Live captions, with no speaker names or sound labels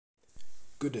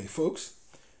Good day, folks.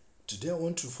 Today I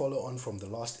want to follow on from the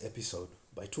last episode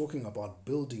by talking about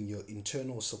building your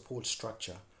internal support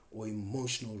structure or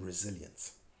emotional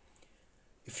resilience.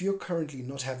 If you're currently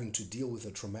not having to deal with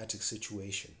a traumatic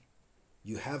situation,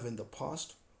 you have in the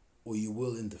past or you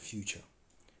will in the future,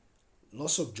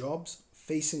 loss of jobs,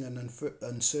 facing an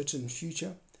uncertain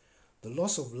future, the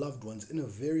loss of loved ones in a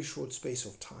very short space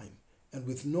of time, and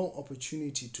with no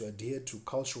opportunity to adhere to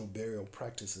cultural burial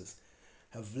practices,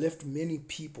 have left many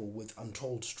people with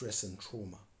untold stress and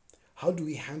trauma. How do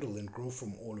we handle and grow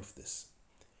from all of this?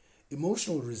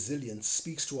 Emotional resilience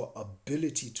speaks to our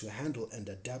ability to handle and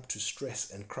adapt to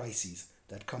stress and crises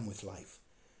that come with life.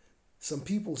 Some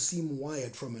people seem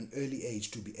wired from an early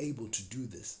age to be able to do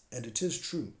this, and it is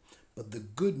true, but the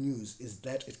good news is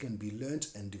that it can be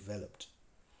learnt and developed.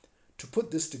 To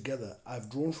put this together, I've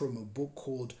drawn from a book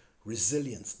called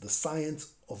Resilience, The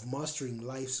Science of Mastering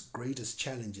Life's Greatest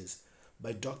Challenges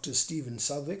by Dr. Stephen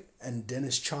Southwick and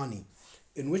Dennis Charney,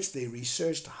 in which they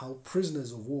researched how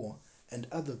prisoners of war and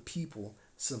other people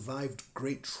survived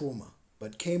great trauma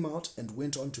but came out and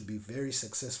went on to be very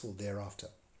successful thereafter.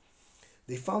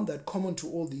 They found that common to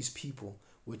all these people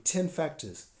were 10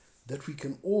 factors that we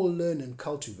can all learn and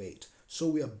cultivate so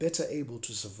we are better able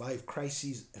to survive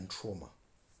crises and trauma.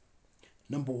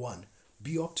 Number 1,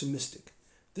 be optimistic.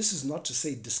 This is not to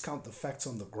say discount the facts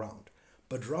on the ground,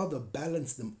 but rather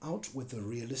balance them out with a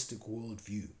realistic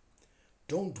worldview.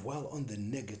 Don't dwell on the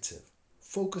negative.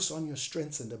 Focus on your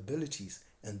strengths and abilities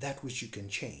and that which you can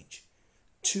change.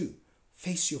 2,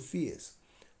 face your fears.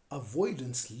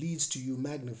 Avoidance leads to you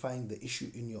magnifying the issue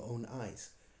in your own eyes.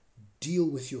 Deal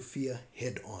with your fear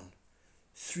head on.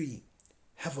 3,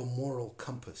 have a moral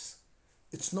compass.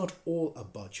 It's not all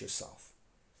about yourself.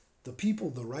 The people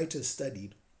the writers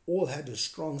studied all had a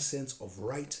strong sense of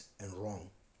right and wrong.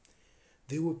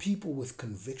 They were people with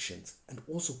convictions and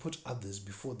also put others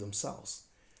before themselves.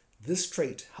 This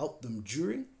trait helped them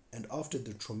during and after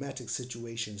the traumatic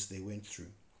situations they went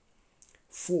through.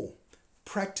 4,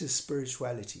 practice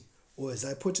spirituality, or as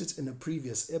I put it in a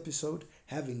previous episode,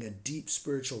 having a deep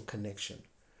spiritual connection.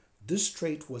 This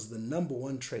trait was the number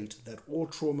one trait that all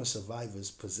trauma survivors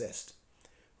possessed.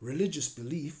 Religious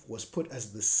belief was put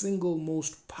as the single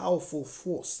most powerful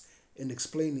force in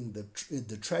explaining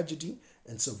the tragedy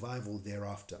and survival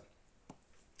thereafter.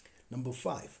 Number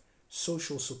 5,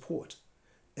 social support.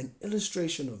 An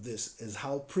illustration of this is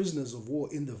how prisoners of war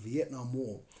in the Vietnam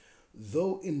War,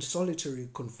 though in solitary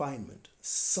confinement,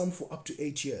 some for up to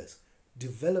 8 years,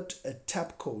 developed a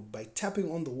tap code by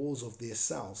tapping on the walls of their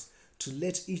cells to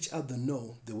let each other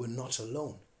know they were not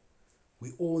alone.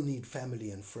 We all need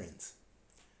family and friends.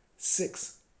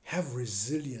 6, have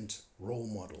resilient role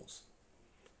models.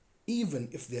 Even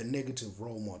if they're negative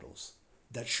role models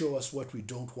that show us what we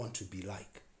don't want to be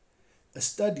like. A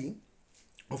study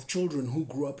of children who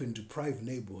grew up in deprived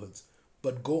neighborhoods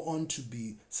but go on to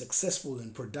be successful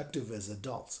and productive as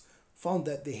adults found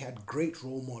that they had great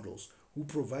role models who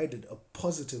provided a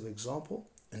positive example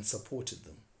and supported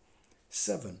them.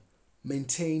 7,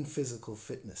 maintain physical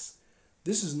fitness.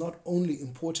 This is not only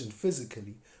important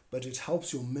physically, but it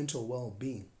helps your mental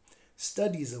well-being.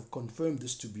 Studies have confirmed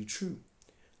this to be true.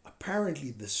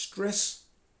 Apparently, the stress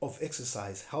of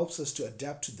exercise helps us to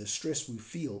adapt to the stress we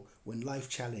feel when life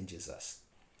challenges us.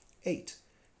 8,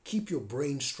 keep your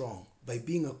brain strong by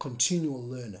being a continual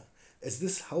learner, as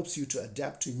this helps you to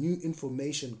adapt to new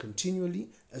information continually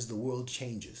as the world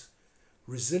changes.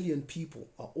 Resilient people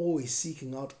are always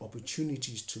seeking out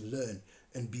opportunities to learn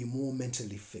and be more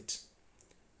mentally fit.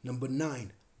 Number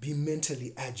 9, be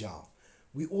mentally agile.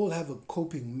 We all have a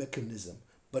coping mechanism,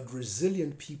 but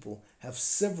resilient people have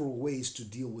several ways to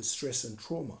deal with stress and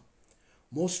trauma.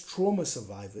 Most trauma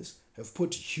survivors have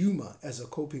put humor as a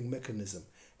coping mechanism,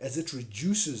 as it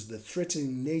reduces the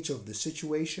threatening nature of the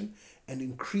situation and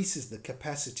increases the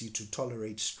capacity to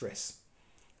tolerate stress.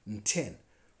 And 10,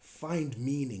 find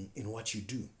meaning in what you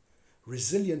do.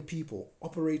 Resilient people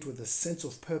operate with a sense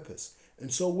of purpose,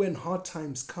 and so when hard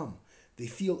times come, they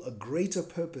feel a greater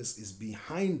purpose is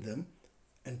behind them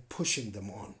and pushing them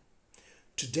on.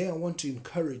 Today I want to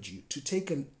encourage you to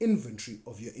take an inventory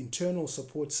of your internal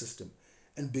support system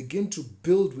and begin to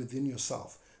build within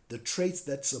yourself the traits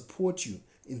that support you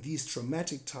in these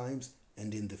traumatic times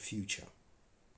and in the future.